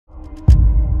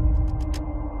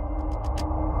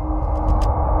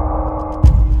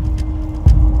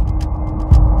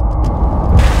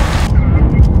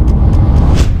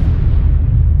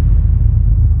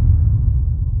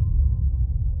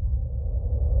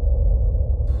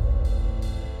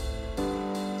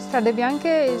Strade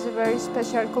Bianche is a very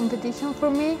special competition for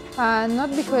me,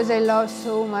 not because I love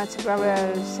so much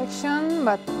gravel section,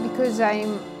 but because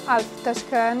I'm half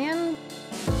Tuscanian.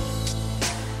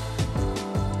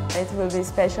 It will be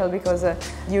special because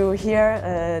you hear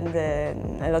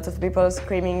a lot of people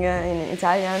screaming in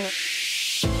Italian.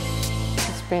 It's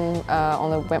been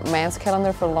on the men's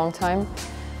calendar for a long time,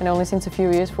 and only since a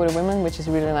few years for the women, which is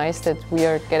really nice that we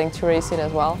are getting to race it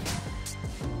as well.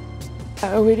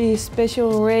 A really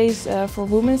special race for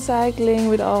women's cycling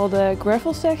with all the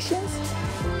gravel sections.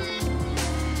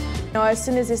 As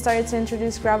soon as they started to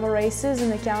introduce gravel races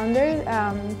in the calendar,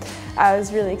 I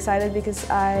was really excited because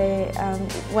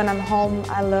when I'm home,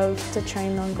 I love to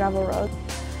train on gravel road.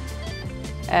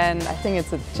 And I think it's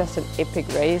just an epic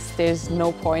race. There's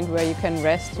no point where you can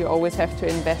rest. You always have to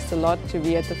invest a lot to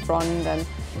be at the front, and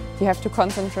you have to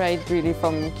concentrate really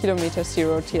from kilometer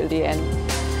 0 till the end.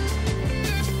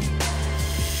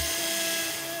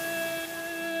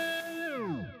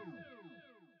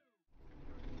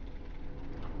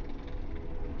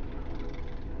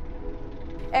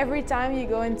 Every time you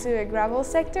go into a gravel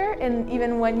sector, and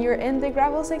even when you're in the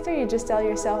gravel sector, you just tell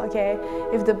yourself, okay,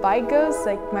 if the bike goes,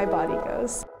 like my body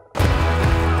goes. Go,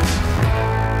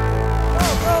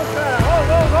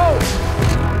 go!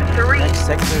 Next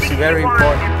sector is very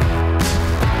important.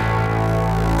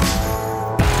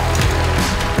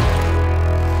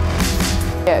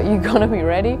 Yeah, you're gonna be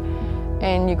ready,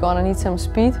 and you're gonna need some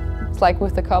speed. It's like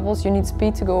with the couples, you need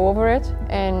speed to go over it,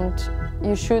 and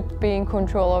you should be in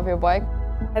control of your bike.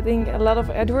 I think a lot of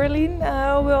adrenaline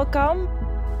will come.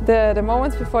 The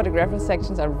moments before the gravel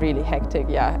sections are really hectic,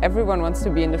 yeah. Everyone wants to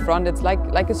be in the front. It's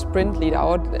like a sprint lead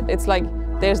out. It's like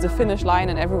there's the finish line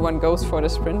and everyone goes for the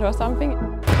sprint or something.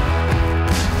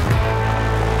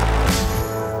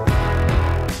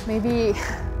 Maybe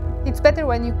it's better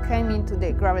when you came into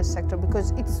the gravel sector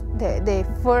because it's the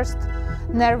first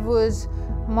nervous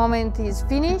moment is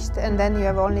finished and then you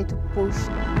have only to push.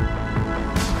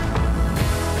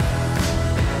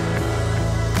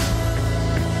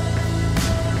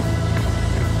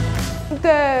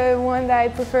 The one that I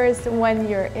prefer is when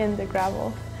you're in the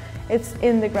gravel. It's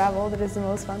in the gravel that is the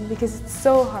most fun because it's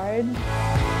so hard.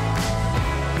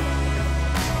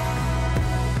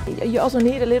 You also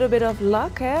need a little bit of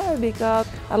luck, because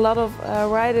a lot of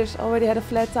riders already had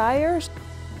flat tires.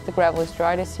 The gravel is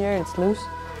dry this year, it's loose,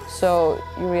 so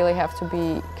you really have to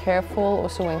be careful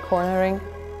also when cornering.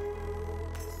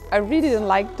 I really didn't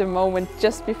like the moment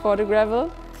just before the gravel.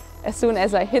 As soon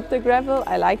as I hit the gravel,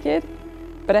 I like it.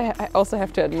 But I also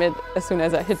have to admit, as soon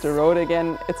as I hit the road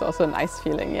again, it's also a nice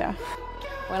feeling, yeah.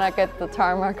 When I get the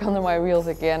tarmac under my wheels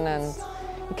again and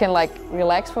you can like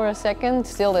relax for a second,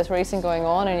 still there's racing going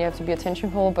on and you have to be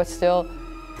attentionful, but still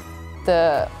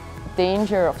the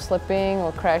danger of slipping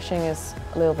or crashing is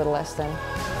a little bit less then.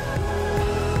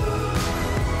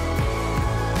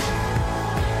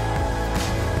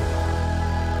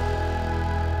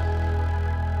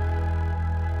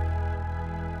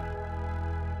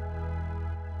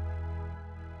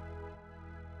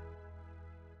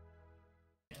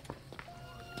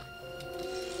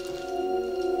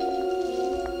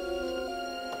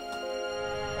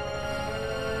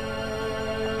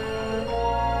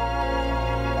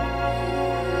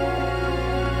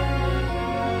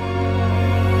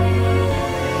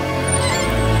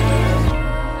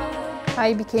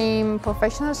 I became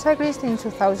professional cyclist in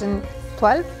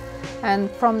 2012, and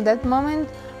from that moment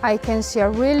I can see a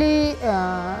really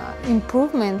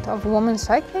improvement of women's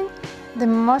cycling. The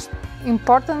most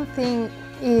important thing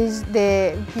is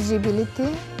the visibility,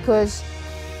 because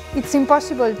it's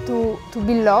impossible to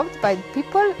be loved by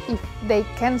people if they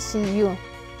can't see you.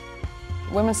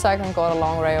 Women's cycling got a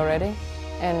long way already,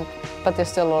 but there's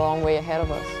still a long way ahead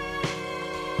of us.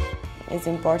 It's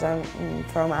important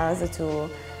from us to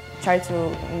try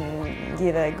to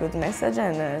give a good message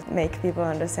and make people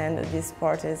understand that this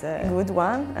sport is a good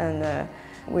one, and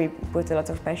we put a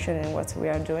lot of passion in what we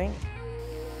are doing.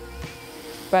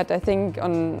 But I think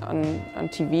on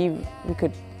TV we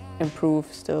could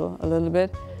improve still a little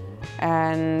bit,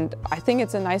 and I think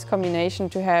it's a nice combination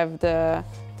to have the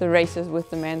races with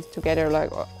the men together,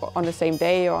 like on the same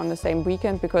day or on the same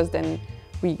weekend, because then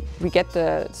we get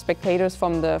the spectators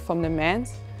from the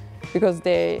men's, because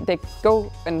they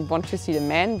go and want to see the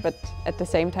men, but at the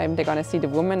same time they're gonna see the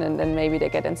women, and then maybe they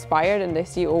get inspired and they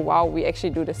see, oh wow, we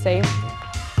actually do the same.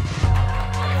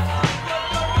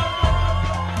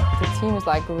 The team is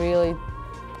like really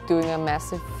doing a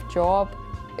massive job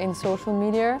in social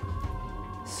media.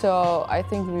 So I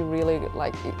think we really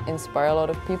like inspire a lot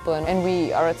of people, and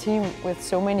we are a team with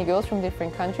so many girls from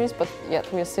different countries, but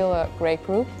yet we're still a great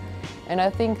group. And I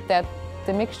think that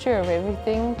The mixture of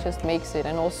everything just makes it,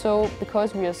 and also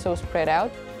because we are so spread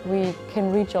out, we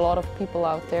can reach a lot of people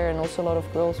out there and also a lot of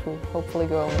girls who hopefully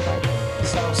go on the bike.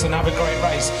 And have a great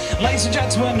race. Ladies and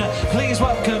gentlemen, please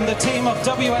welcome the team of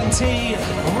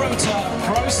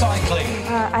WNT-Rotor Cycling.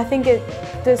 I think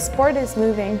the sport is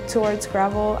moving towards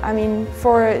gravel. I mean,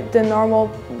 for the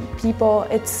normal people,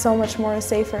 it's so much more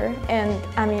safer, and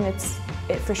I mean,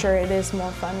 for sure it is more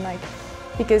fun. Like,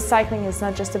 because cycling is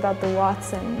not just about the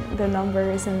watts and the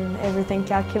numbers and everything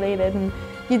calculated, and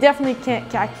you definitely can't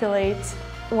calculate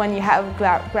when you have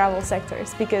gravel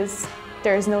sectors because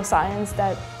there is no science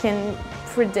that can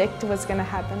predict what's going to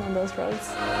happen on those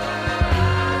roads.